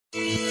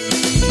Weather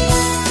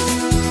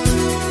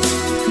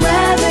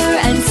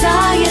and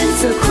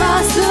science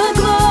across the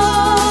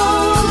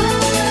globe.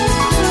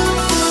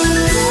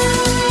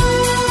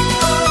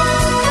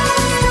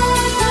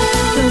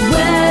 The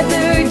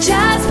Weather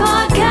Jazz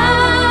Podcast.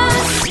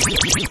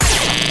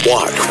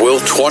 What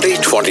will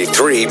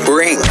 2023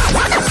 bring?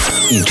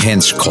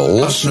 Intense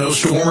cold, A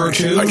snowstorm or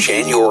two, a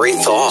January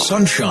thaw,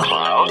 sunshine,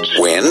 clouds,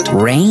 wind,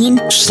 Rain,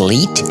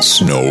 sleet,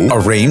 snow, a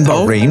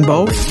rainbow.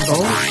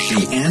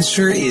 The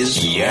answer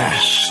is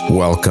yes.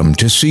 Welcome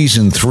to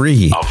Season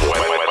 3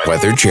 of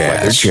Weather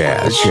Jazz.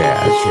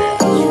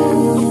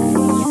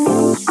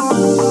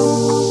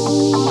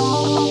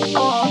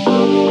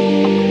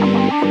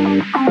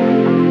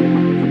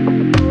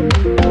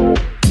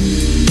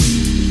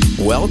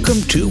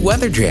 Welcome to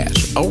Weather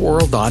Jazz, a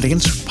world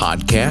audience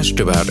podcast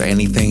about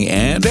anything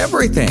and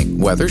everything,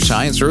 weather,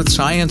 science, earth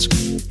science,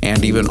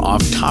 and even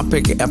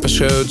off-topic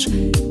episodes,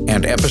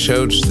 and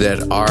episodes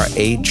that are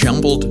a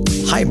jumbled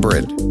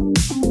hybrid.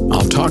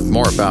 I'll talk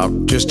more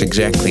about just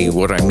exactly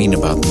what I mean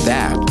about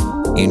that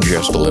in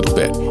just a little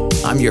bit.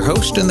 I'm your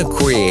host and the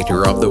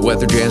creator of the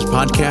Weather Jazz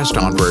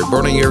podcast, Andre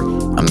Bernier.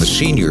 I'm the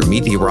senior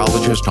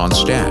meteorologist on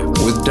staff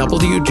with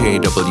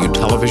WJW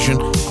Television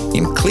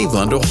in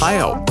Cleveland,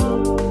 Ohio.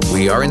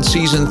 We are in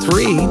Season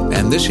 3,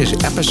 and this is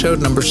episode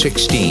number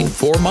 16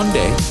 for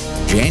Monday,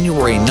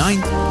 January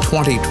 9th,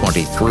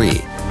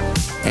 2023.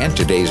 And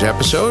today's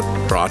episode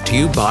brought to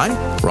you by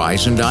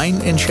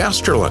Dine in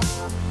Chesterland.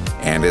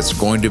 And it's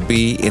going to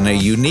be in a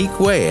unique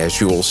way,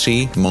 as you will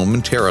see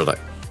momentarily.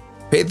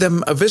 Pay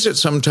them a visit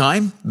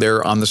sometime.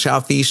 They're on the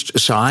southeast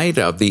side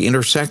of the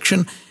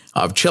intersection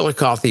of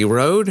Chillicothe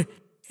Road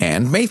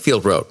and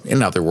Mayfield Road.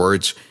 In other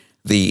words,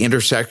 the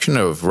intersection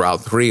of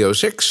Route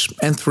 306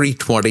 and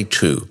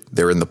 322.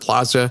 They're in the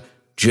plaza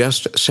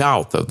just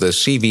south of the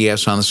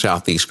CVS on the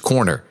southeast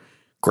corner.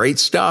 Great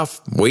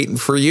stuff waiting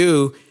for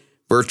you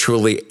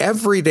virtually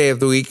every day of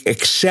the week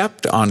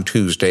except on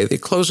Tuesday. They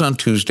close on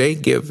Tuesday,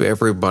 give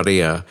everybody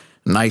a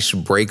nice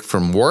break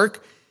from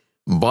work.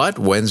 But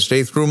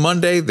Wednesday through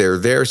Monday, they're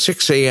there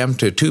 6 a.m.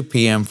 to 2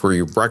 p.m. for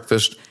your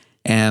breakfast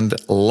and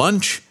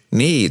lunch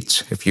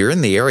needs. If you're in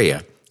the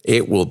area,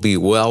 it will be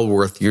well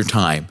worth your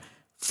time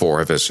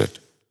for a visit.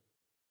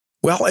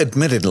 Well,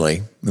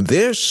 admittedly,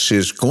 this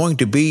is going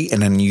to be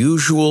an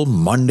unusual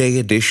Monday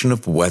edition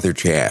of Weather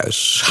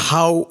Jazz.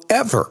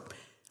 However,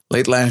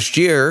 late last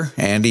year,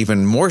 and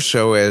even more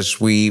so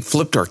as we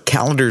flipped our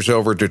calendars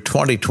over to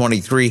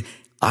 2023,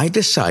 I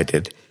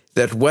decided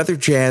that Weather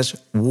Jazz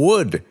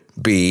would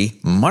be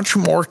much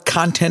more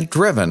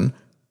content-driven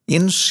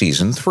in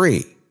Season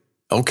 3.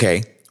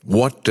 Okay,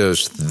 what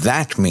does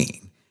that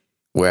mean?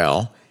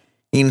 Well,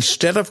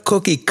 instead of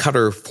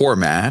cookie-cutter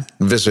format,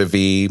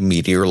 vis-a-vis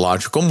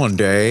Meteorological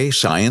Monday,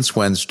 Science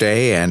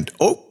Wednesday, and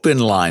Open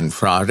Line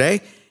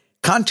Friday,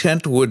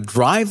 content would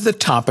drive the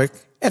topic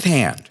at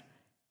hand.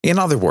 In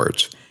other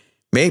words,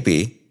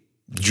 maybe,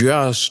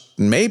 just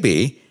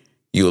maybe,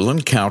 you'll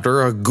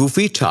encounter a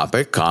goofy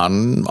topic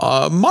on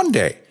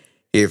Monday,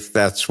 if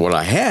that's what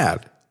I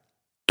had.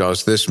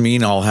 Does this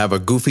mean I'll have a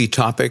goofy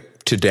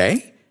topic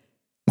today?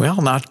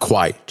 Well, not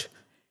quite.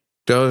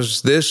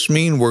 Does this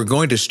mean we're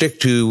going to stick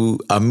to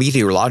a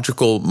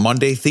Meteorological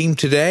Monday theme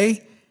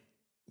today?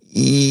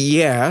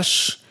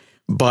 Yes,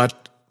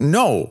 but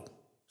no.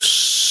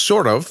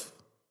 Sort of,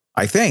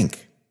 I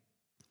think.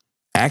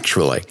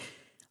 Actually,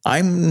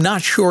 I'm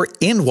not sure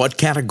in what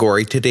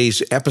category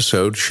today's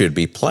episode should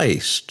be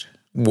placed.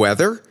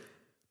 Weather?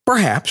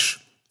 Perhaps.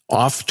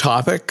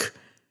 Off-topic?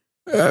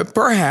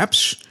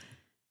 Perhaps.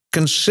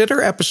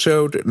 Consider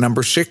episode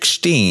number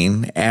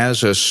 16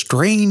 as a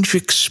strange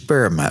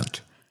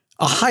experiment.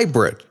 A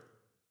hybrid.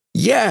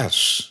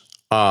 Yes,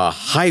 a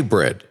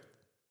hybrid.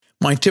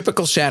 My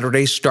typical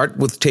Saturdays start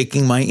with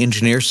taking my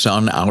engineer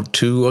son out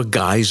to a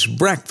guy's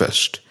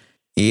breakfast.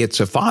 It's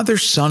a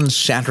father-son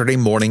Saturday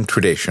morning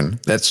tradition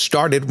that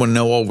started when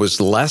Noah was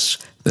less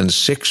than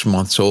 6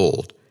 months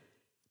old.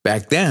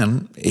 Back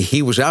then,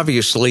 he was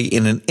obviously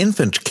in an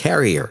infant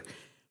carrier,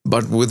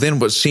 but within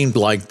what seemed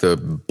like the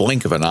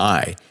blink of an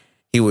eye,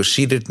 he was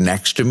seated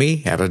next to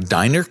me at a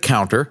diner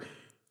counter,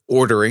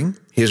 ordering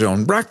his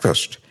own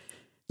breakfast.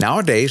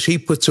 Nowadays, he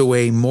puts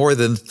away more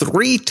than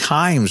 3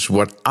 times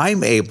what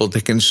I'm able to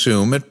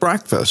consume at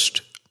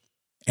breakfast.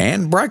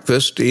 And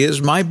breakfast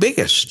is my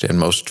biggest and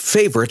most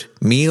favorite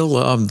meal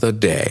of the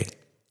day.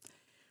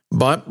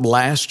 But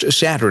last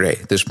Saturday,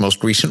 this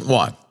most recent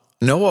one,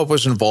 Noah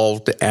was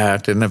involved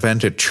at an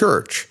event at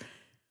church.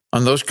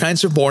 On those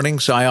kinds of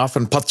mornings, I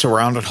often putz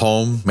around at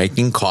home,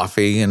 making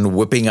coffee and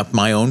whipping up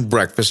my own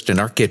breakfast in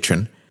our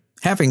kitchen.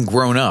 Having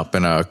grown up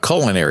in a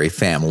culinary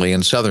family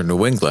in southern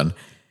New England,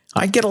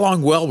 I get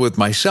along well with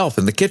myself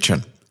in the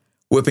kitchen.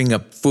 Whipping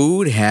up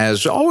food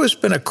has always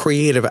been a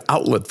creative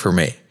outlet for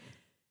me.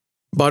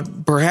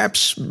 But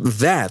perhaps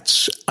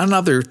that's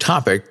another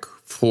topic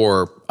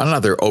for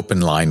another Open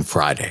Line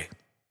Friday.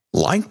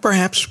 Like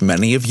perhaps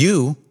many of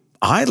you,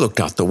 I looked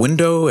out the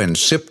window and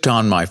sipped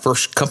on my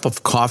first cup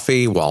of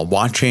coffee while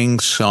watching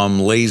some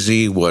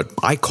lazy, what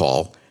I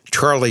call,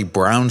 Charlie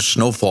Brown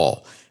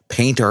snowfall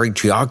paint our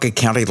Geauga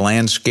County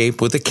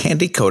landscape with a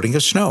candy coating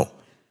of snow.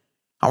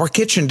 Our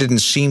kitchen didn't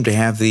seem to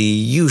have the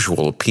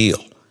usual appeal.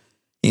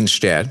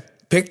 Instead,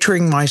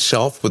 picturing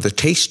myself with a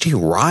tasty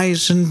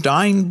Rise and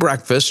Dine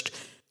breakfast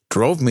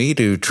drove me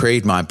to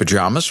trade my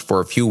pajamas for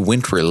a few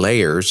wintry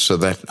layers so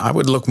that I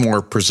would look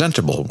more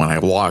presentable when I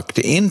walked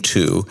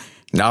into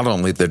not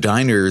only the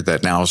diner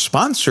that now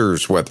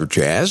sponsors Weather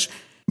Jazz,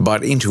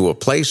 but into a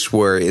place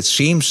where it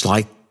seems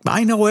like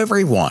I know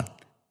everyone.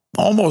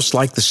 Almost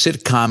like the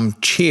sitcom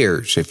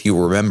Cheers, if you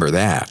remember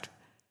that.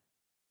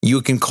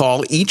 You can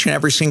call each and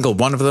every single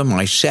one of them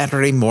my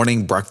Saturday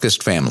morning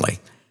breakfast family.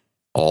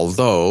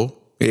 Although,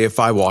 if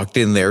I walked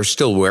in there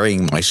still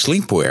wearing my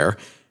sleepwear,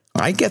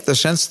 I get the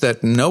sense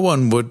that no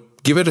one would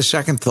give it a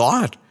second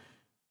thought.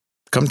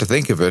 Come to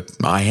think of it,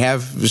 I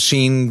have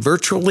seen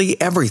virtually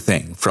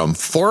everything from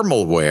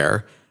formal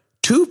wear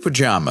to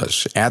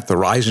pajamas at the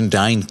Rise and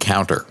Dine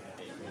counter.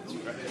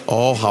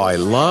 Oh, how I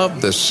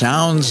love the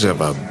sounds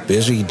of a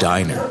busy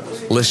diner.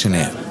 Listen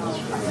in.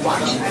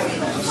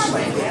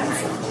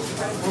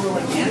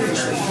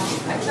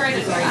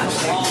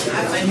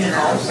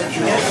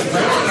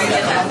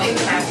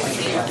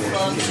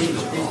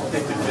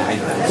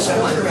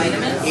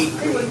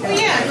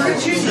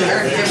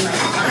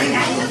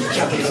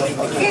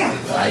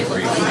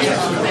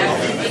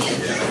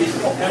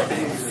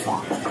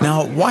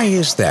 Now, why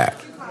is that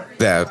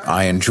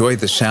I enjoy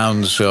the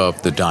sounds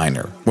of the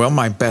diner? Well,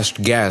 my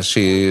best guess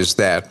is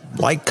that,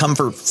 like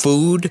comfort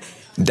food,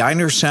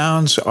 diner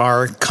sounds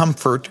are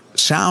comfort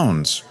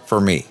sounds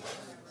for me.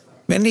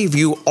 Many of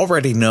you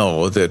already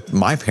know that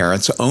my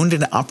parents owned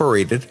and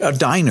operated a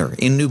diner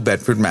in New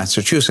Bedford,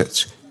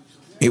 Massachusetts.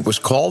 It was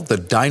called the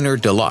Diner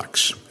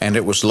Deluxe, and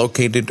it was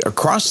located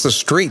across the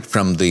street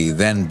from the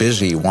then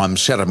busy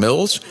Wamsutta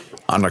Mills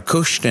on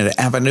Acushnet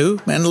Avenue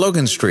and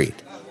Logan Street.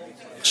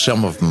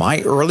 Some of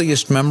my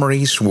earliest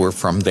memories were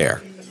from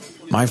there.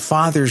 My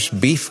father's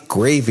beef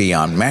gravy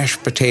on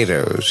mashed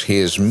potatoes,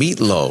 his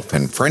meatloaf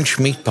and French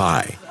meat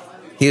pie,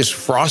 his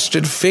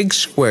frosted fig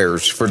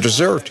squares for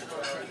dessert.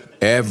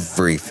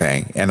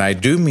 Everything, and I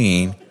do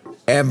mean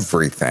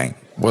everything,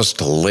 was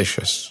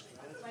delicious.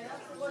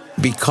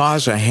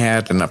 Because I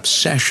had an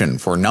obsession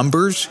for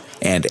numbers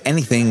and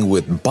anything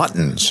with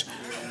buttons,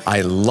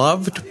 I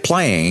loved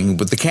playing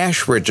with the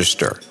cash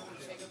register.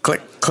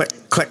 Click,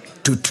 click, click,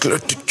 click,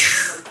 click,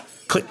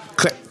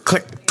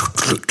 click.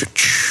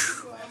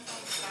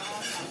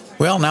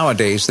 Well,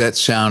 nowadays that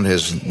sound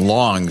has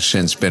long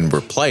since been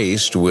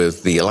replaced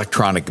with the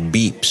electronic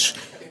beeps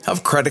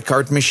of credit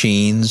card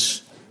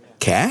machines.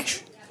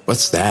 Cash?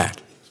 What's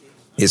that?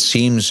 It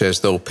seems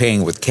as though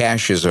paying with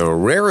cash is a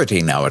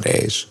rarity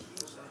nowadays.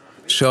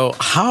 So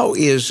how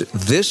is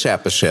this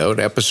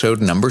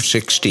episode number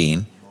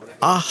 16,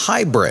 a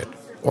hybrid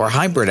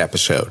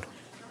episode?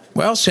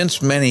 Well,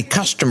 since many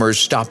customers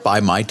stopped by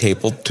my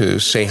table to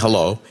say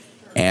hello,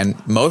 and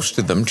most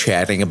of them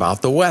chatting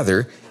about the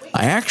weather,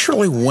 I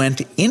actually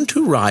went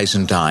into Rise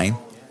and Dine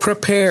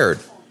prepared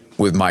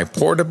with my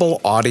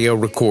portable audio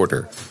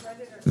recorder.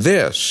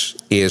 This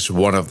is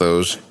one of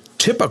those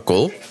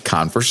typical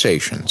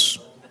conversations.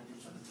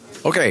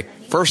 Okay,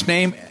 first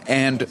name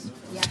and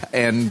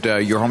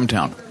your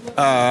hometown.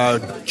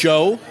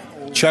 Joe,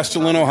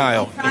 Chesterland,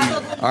 Ohio.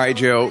 All right,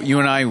 Joe, you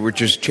and I were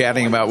just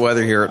chatting about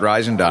weather here at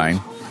Rise and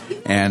Dine,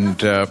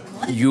 and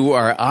you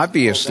are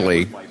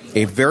obviously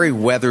a very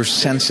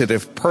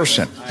weather-sensitive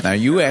person. Now,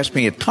 you asked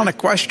me a ton of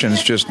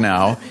questions just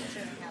now.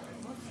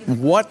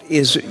 What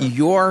is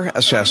your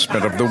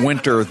assessment of the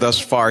winter thus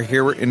far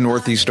here in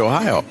Northeast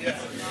Ohio?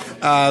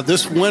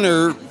 This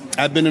winter,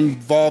 I've been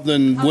involved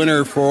in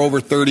winter for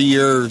over 30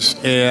 years,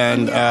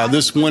 and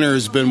this winter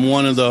has been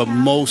one of the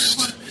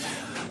most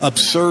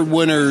absurd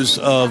winters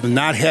of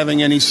not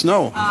having any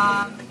snow.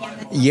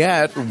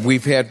 Yet,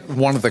 we've had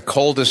one of the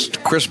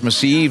coldest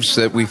Christmas Eves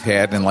that we've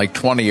had in like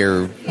 20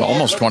 or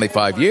almost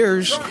 25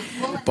 years,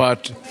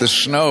 but the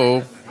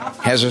snow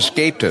has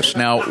escaped us.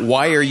 Now,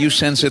 why are you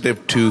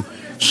sensitive to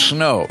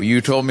snow? You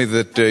told me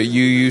that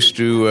you used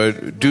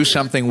to do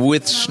something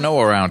with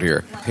snow around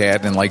here.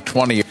 Had in like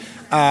 20 years.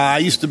 I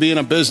used to be in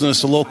a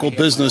local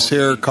business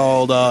here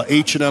called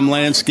H&M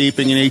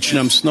Landscaping and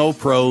H&M Snow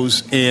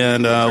Pros,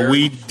 and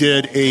we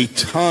did a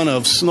ton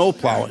of snow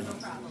plowing.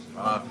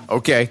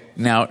 Okay.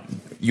 Now,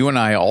 you and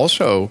I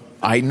also,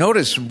 I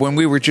noticed when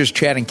we were just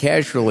chatting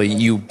casually,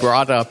 you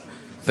brought up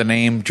the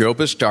name Joe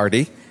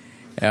Bastardi,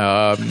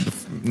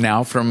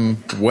 now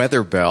from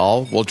Weather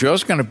Bell. Well,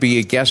 Joe's going to be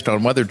a guest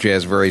on Weather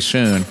Jazz very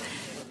soon.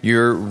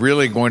 You're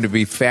really going to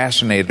be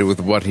fascinated with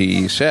what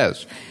he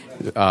says.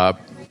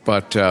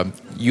 But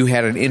you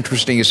had an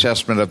interesting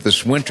assessment of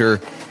this winter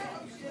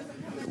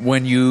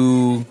when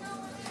you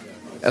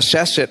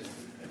assess it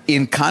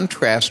in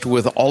contrast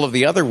with all of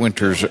the other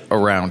winters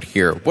around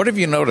here. What have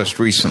you noticed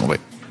recently?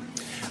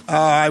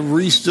 I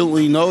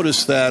recently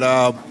noticed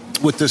that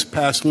with this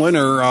past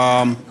winter,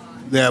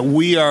 that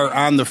we are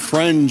on the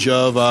fringe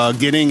of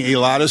getting a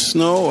lot of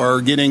snow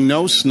or getting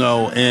no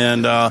snow.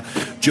 And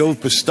Joe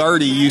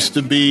Bastardi used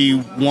to be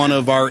one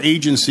of our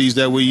agencies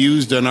that we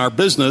used in our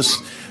business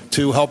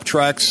to help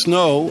track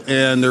snow,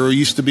 and there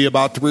used to be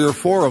about 3 or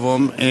 4 of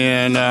them,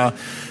 and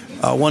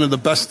one of the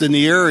best in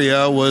the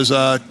area was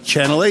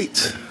Channel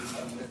 8.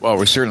 Well,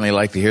 we certainly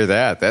like to hear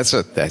that.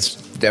 That's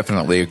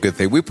definitely a good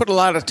thing. We put a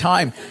lot of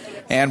time,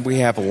 and we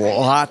have a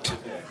lot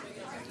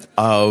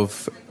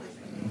of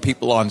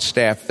people on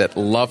staff that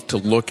love to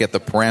look at the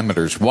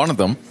parameters. One of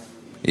them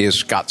is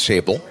Scott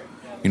Sable.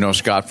 You know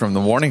Scott from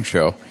the morning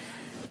show.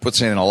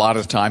 Puts in a lot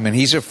of time, and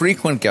he's a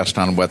frequent guest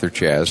on Weather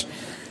Jazz.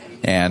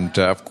 And,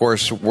 of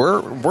course,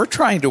 we're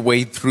trying to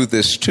wade through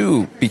this,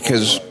 too,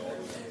 because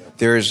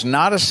there's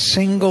not a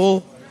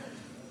single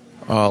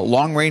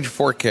long-range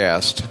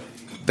forecast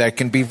that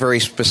can be very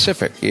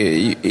specific.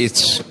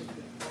 It's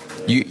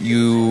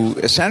you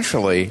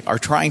essentially are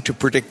trying to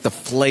predict the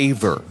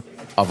flavor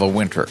of a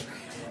winter,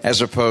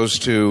 as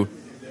opposed to,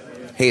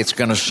 hey, it's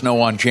going to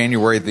snow on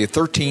January the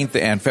 13th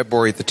and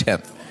February the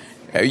 10th.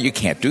 You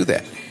can't do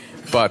that.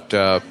 But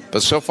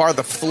so far,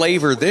 the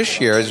flavor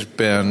this year has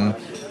been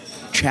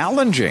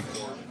challenging.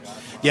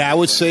 Yeah, I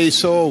would say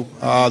so.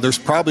 There's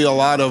probably a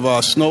lot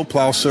of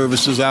snowplow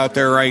services out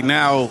there right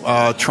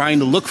now trying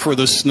to look for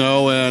the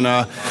snow,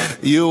 and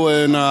you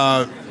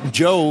and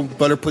Joe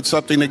better put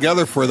something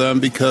together for them,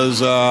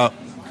 because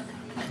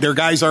their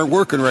guys aren't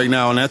working right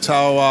now, and that's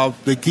how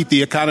they keep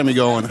the economy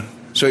going.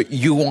 So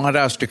you want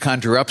us to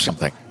conjure up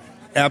something?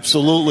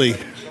 Absolutely.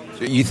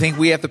 So you think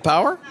we have the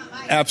power?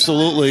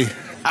 Absolutely.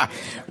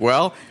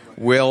 Well,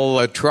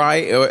 we'll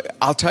try.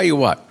 I'll tell you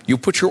what. You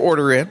put your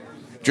order in,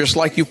 just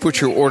like you put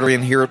your order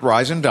in here at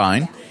Rise and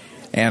Dine.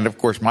 And, of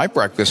course, my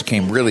breakfast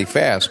came really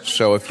fast.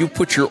 So if you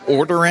put your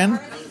order in,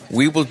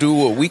 we will do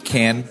what we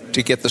can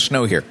to get the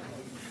snow here.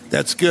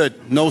 That's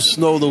good. No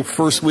snow the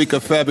first week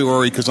of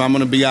February, because I'm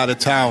going to be out of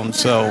town.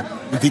 So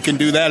if you can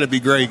do that, it'd be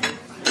great.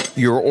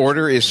 Your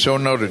order is so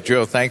noted,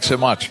 Joe. Thanks so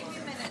much.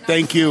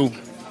 Thank you.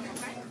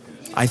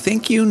 I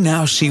think you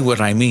now see what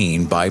I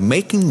mean by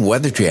making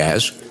Weather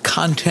Jazz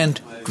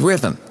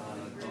content-driven.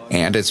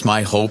 And it's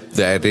my hope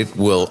that it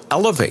will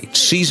elevate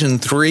Season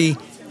 3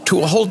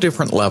 to a whole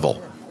different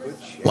level.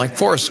 Like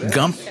Forrest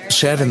Gump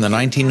said in the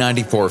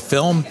 1994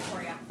 film,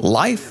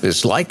 life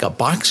is like a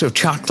box of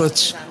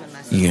chocolates.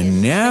 You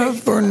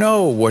never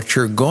know what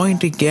you're going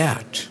to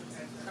get.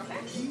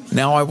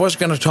 Now, I was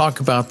going to talk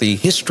about the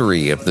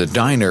history of the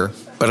diner,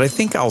 but I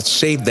think I'll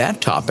save that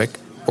topic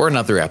for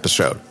another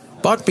episode.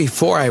 But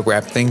before I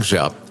wrap things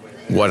up,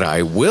 what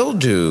I will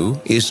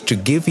do is to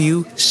give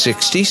you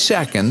 60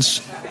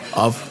 seconds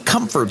of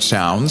comfort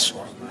sounds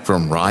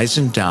from Rise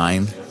and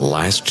Dine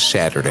last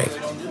Saturday.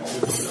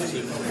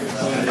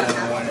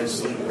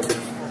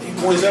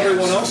 What is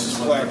everyone else's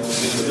flag?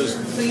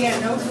 So yeah,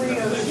 no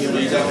burritos. You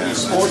got any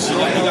sports? You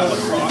got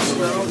lacrosse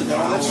around?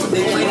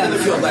 They played on the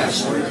field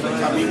last year. I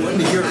mean, when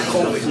you hear the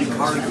COVID, you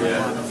can't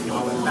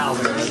now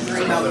they're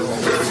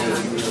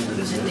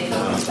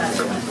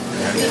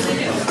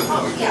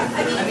yeah, I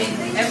mean,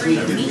 every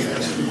week.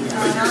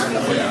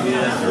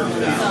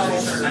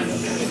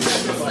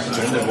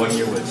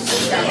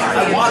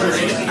 I wanted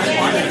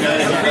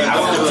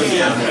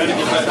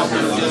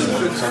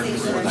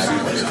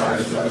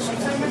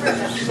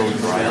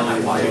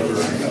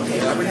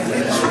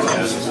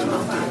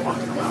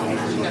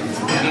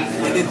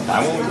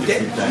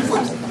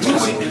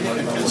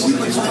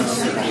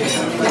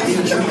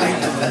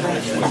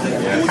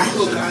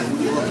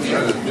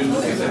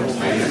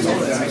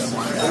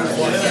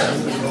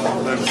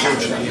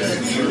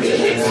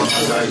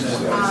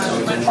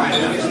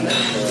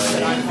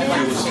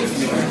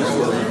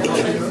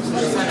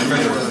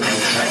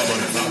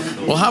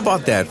Well, how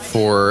about that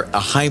for a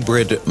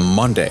hybrid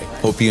Monday?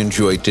 Hope you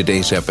enjoyed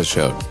today's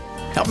episode.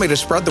 Help me to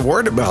spread the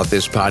word about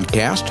this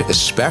podcast,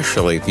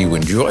 especially if you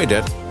enjoyed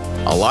it.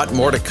 A lot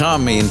more to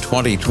come in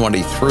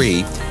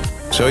 2023.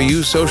 So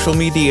use social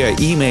media,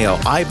 email,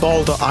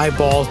 eyeball to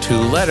eyeball to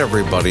let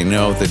everybody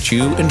know that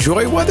you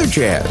enjoy Weather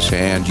Jazz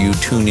and you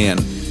tune in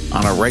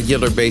on a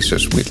regular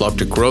basis. We'd love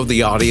to grow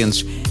the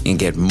audience and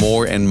get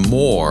more and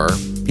more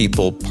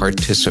people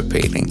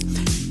participating.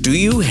 Do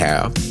you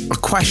have a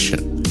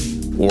question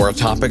or a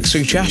topic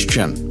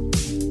suggestion?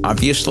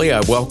 Obviously,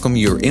 I welcome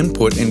your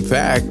input. In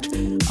fact,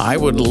 I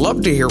would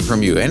love to hear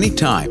from you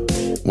anytime.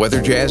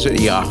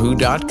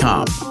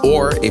 weatherjazz@yahoo.com.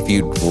 Or if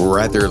you'd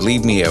rather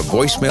leave me a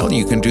voicemail,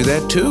 you can do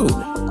that too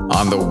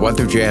on the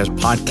Weather Jazz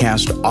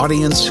Podcast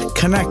Audience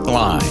Connect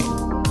line.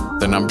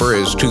 The number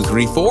is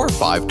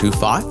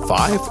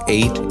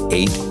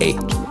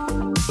 234-525-5888.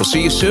 We'll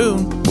see you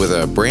soon with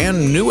a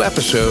brand new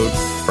episode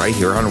right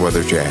here on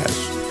Weather Jazz.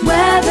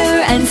 Weather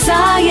and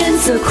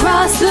science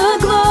across the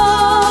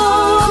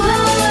globe.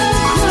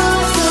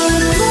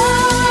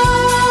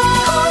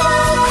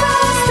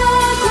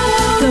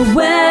 The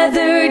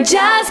Weather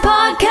Jazz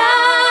Podcast.